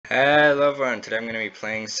Hello everyone, today I'm going to be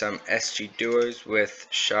playing some SG Duos with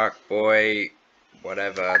Shark Boy,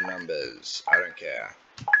 whatever numbers, I don't care.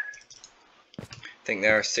 I think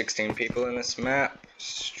there are 16 people in this map.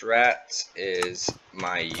 Strats is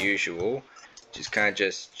my usual, just kind of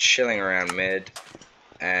just chilling around mid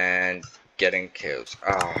and getting kills.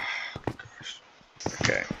 Oh gosh,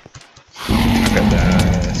 okay. Look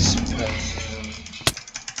at this person.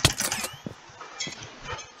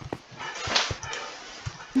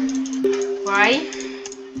 Why?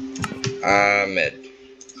 Mid.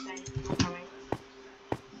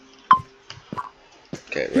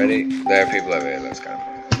 Okay, ready? There are people over here, let's go.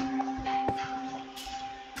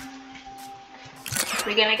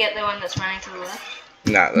 We're gonna get the one that's running to the left.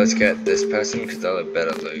 Nah, let's get this person because they'll have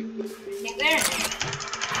better loot. I think they're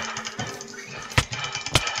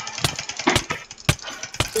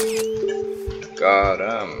in. Got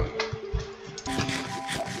him.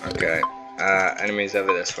 Okay, enemies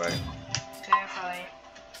over this way. Carefully.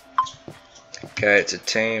 Okay, it's a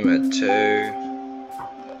team of 2.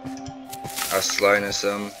 I'll slowness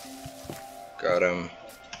them. Got him.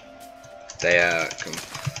 They are.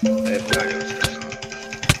 They have no idea what's going on.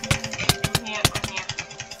 Yeah, yeah.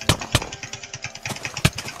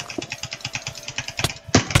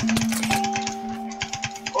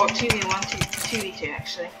 Or 2v1, 2v2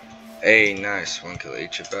 actually. Hey, nice. 1 kill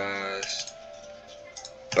each of us.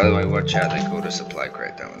 By the way, watch out. They called a supply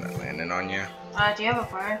crate down when they're landing on you. Do you have a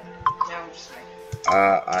bow? No, I'm just like.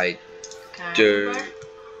 I do.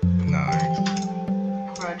 No.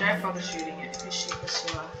 Bro, don't bother shooting it because she was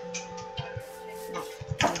slow.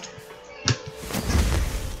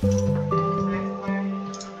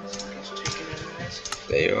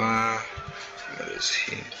 There you are. What is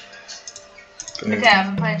he? Okay, I've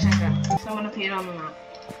been playing Shenga. Someone appeared on the map.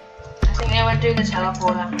 I think they went through the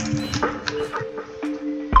teleporter.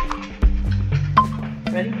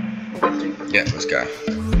 Ready? Yeah, let's go.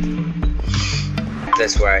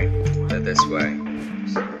 This way. They're this way.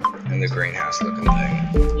 In the greenhouse looking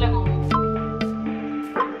thing. Level.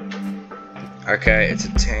 Okay, it's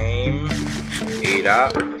a team. Eat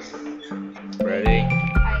up. Ready?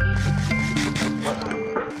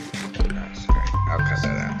 I'll cut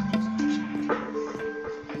that out.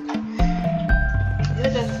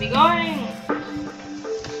 Good, let's be going.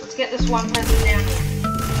 Let's get this one person down here.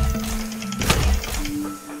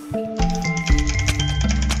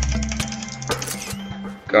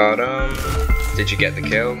 Got him. Did you get the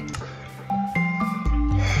kill?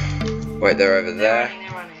 Wait, they're over there.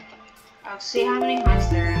 They're running. I'll see how many hearts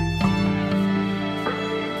they're at.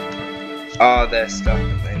 Oh, they're stuck.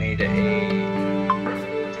 They need to eat.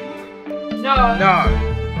 No. No.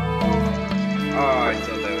 Oh, I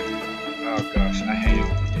thought they would. Oh gosh, I hate it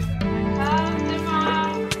when you do that. Help them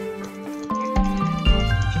out.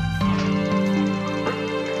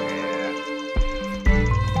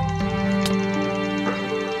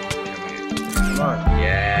 Come on.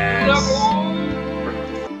 Yes.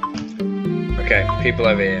 Okay, people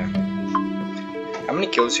over here. How many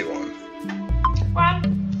kills you want?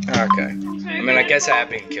 1. Okay. I mean, I guess I have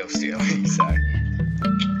been kill stealing, so. Yeah.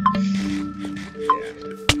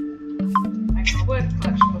 I cobweb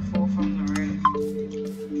clutch before from the room.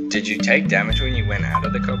 Did you take damage when you went out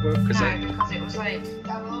of the cobweb? No, because it was like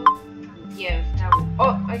double. Yeah, double.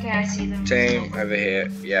 Oh, okay, I see them. Team over here.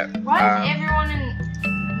 Yeah. Why is everyone in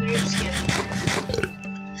noob skin?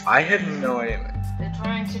 I have no idea. They're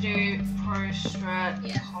trying to do pro strat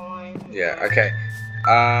time. Yeah. Okay.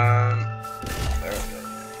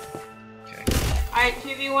 Okay. Alright,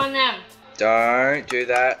 2v1 them. Don't do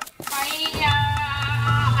that. Hiya!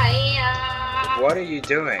 Hiya! What are you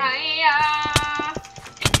doing? Hiya!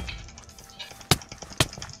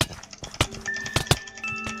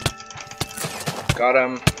 Got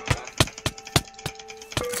him.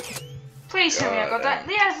 Please tell me I got that.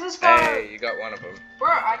 Got Yes, let's go! Hey, you got one of them. Bro,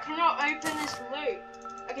 I cannot open this loot.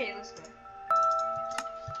 Okay, let's go.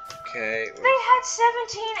 Okay. They had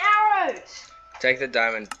 17 arrows! Take the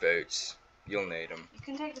diamond boots. You'll need them. You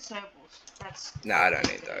can take the snowballs. That's. No, I don't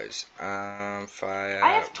need those. Fire.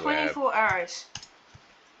 I have web. 24 arrows.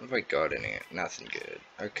 What have I got in here? Nothing good.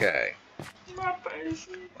 Okay. My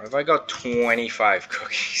patient. What have I got? 25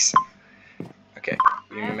 cookies. Okay.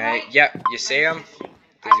 You I may. like- Yep. You see him?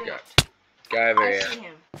 There's a guy. Go over I here. see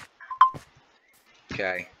him.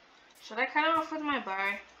 Okay. Should I cut him off with my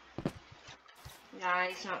bow? Nah,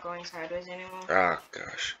 he's not going sideways anymore. Oh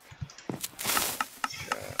gosh.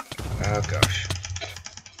 Oh gosh.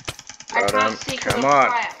 I Got can't him. see 'cause Come of on.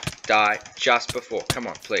 fire. Die just before. Come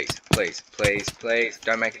on, please, please, please, please.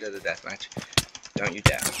 Don't make it to the deathmatch. Don't you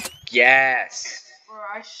dare. Yes. Bro,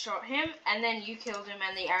 I shot him, and then you killed him,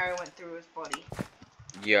 and the arrow went through his body.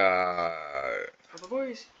 Yo. For the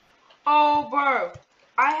boys. Oh, bro.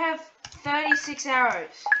 I have 36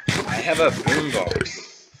 arrows. I have a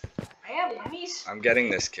boombox. I have mummies. I'm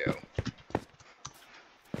getting this kill.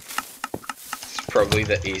 It's probably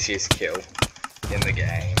the easiest kill in the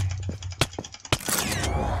game.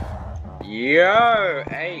 Yo,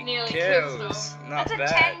 8 Nearly kills. Not That's a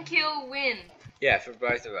bad. 10 kill win. Yeah, for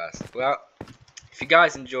both of us. Well, if you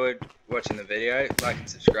guys enjoyed watching the video, like and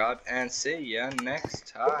subscribe, and see ya next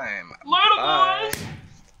time. Later, Bye. guys.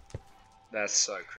 That's so crazy.